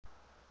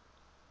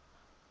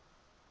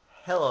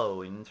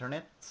Hello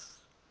Internet,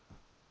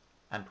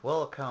 and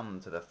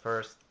welcome to the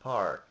first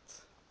part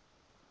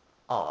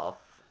of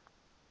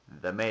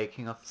the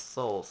making of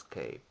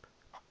Soulscape,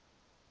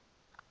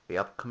 the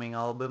upcoming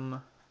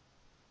album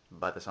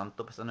by the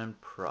Santtu Pesonen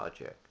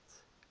Project,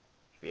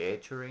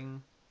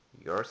 featuring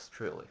yours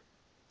truly.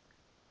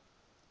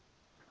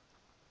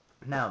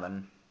 Now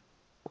then,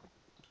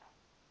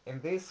 in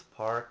this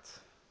part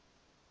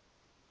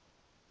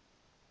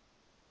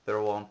there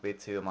won't be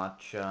too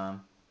much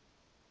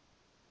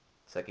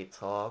techie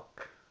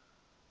talk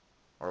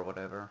or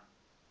whatever,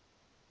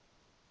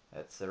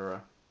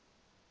 etc.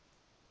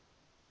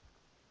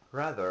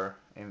 Rather,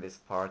 in this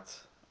part,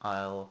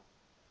 I'll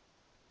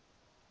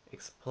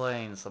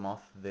explain some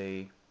of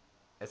the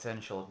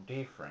essential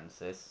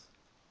differences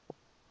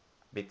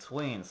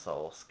between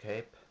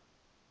Soulscape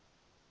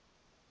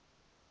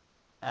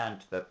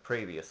and the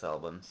previous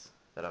albums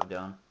that I've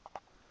done.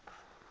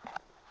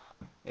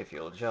 If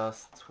you'll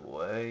just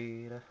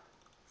wait a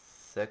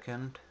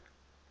second.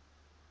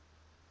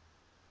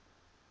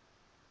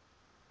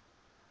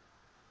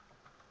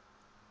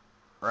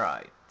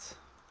 Right.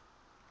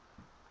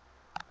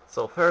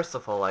 So first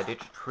of all I did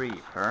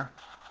Reaper.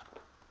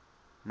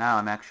 Now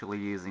I'm actually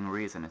using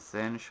Reason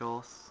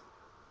Essentials.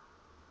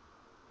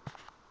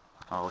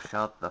 Oh,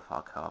 shut the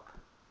fuck up.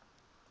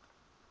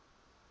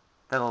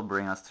 That'll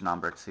bring us to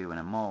number 2 in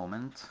a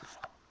moment.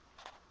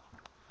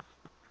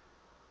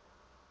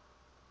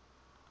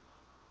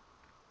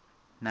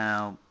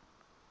 Now,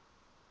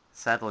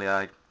 sadly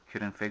I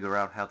couldn't figure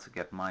out how to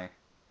get my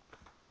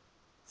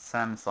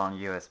Samsung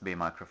USB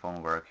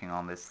microphone working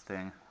on this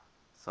thing,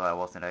 so I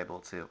wasn't able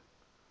to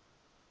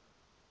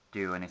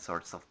do any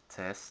sorts of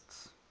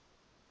tests.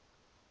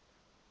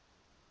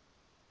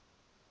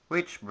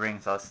 Which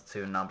brings us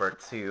to number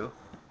 2.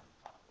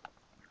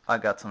 I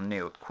got some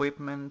new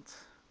equipment,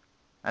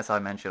 as I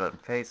mentioned on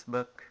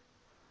Facebook.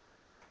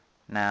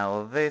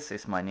 Now this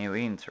is my new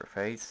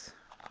interface.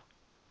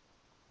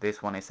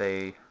 This one is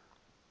a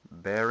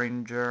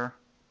Behringer,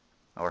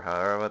 or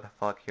however the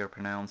fuck you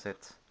pronounce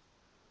it.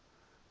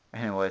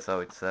 Anyway,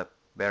 so it's a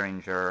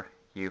Behringer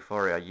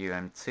Euphoria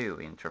UM2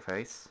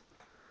 interface.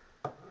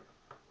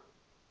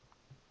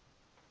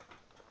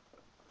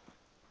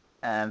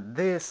 And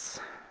this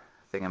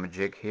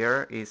thingamajig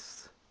here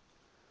is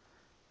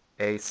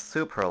a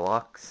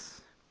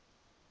Superlux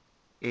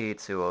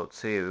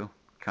E202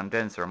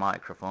 condenser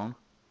microphone.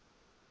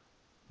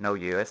 No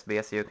USB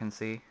as you can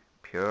see,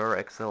 pure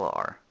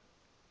XLR.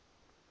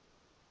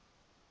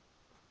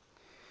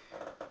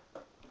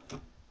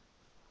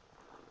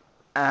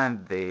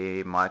 And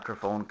the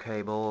microphone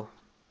cable,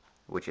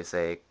 which is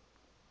a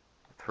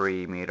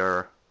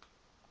 3-meter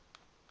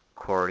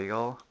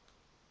cordial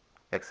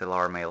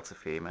XLR male to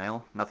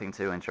female. Nothing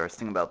too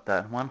interesting about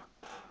that one.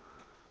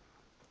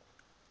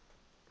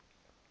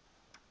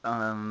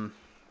 Oh,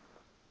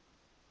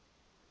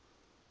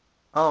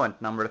 and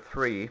number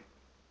 3.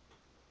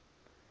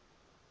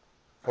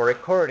 For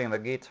recording the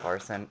guitar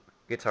and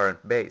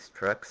bass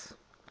tracks.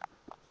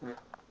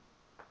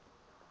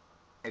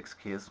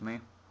 Excuse me,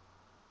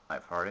 I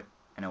farted.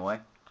 Anyway,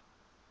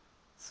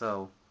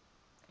 so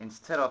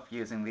instead of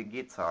using the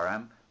guitar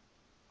amp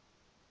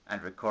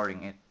and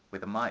recording it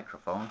with a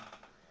microphone,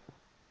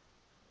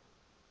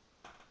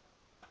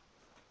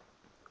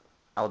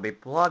 I'll be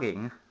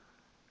plugging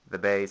the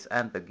bass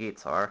and the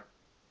guitar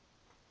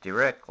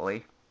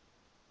directly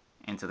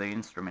into the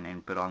instrument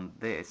input on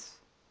this,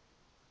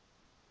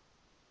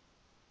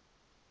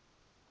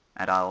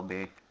 and I'll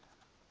be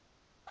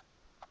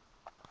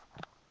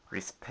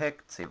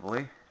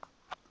respectively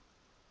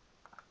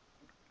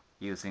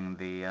using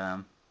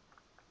the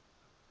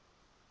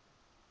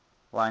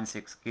Line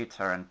 6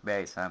 guitar and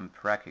bass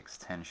amp rack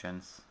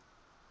extensions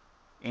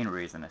in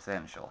Reason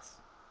Essentials.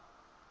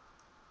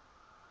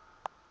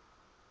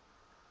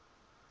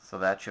 So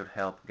that should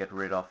help get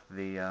rid of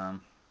the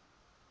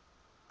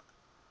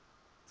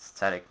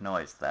static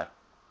noise that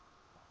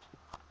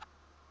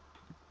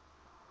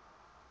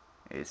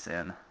is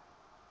in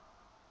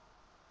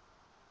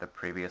the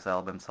previous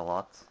albums a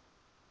lot,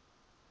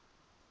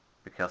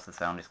 because the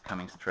sound is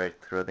coming straight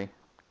through the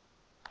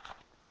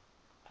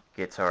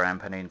guitar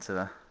amp and into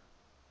the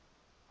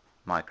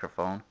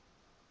microphone.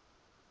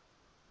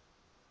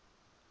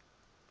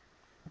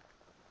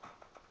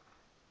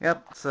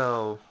 Yep,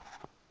 so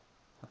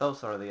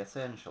those are the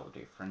essential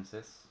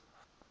differences.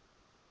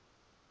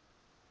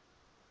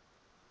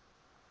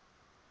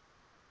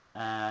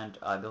 And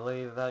I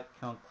believe that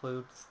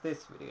concludes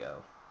this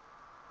video.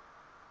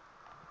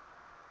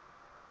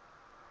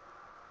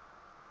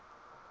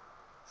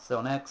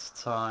 So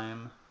next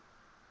time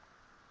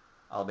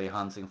I'll be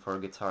hunting for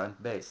guitar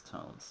and bass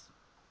tones.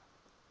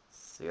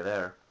 See you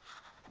there.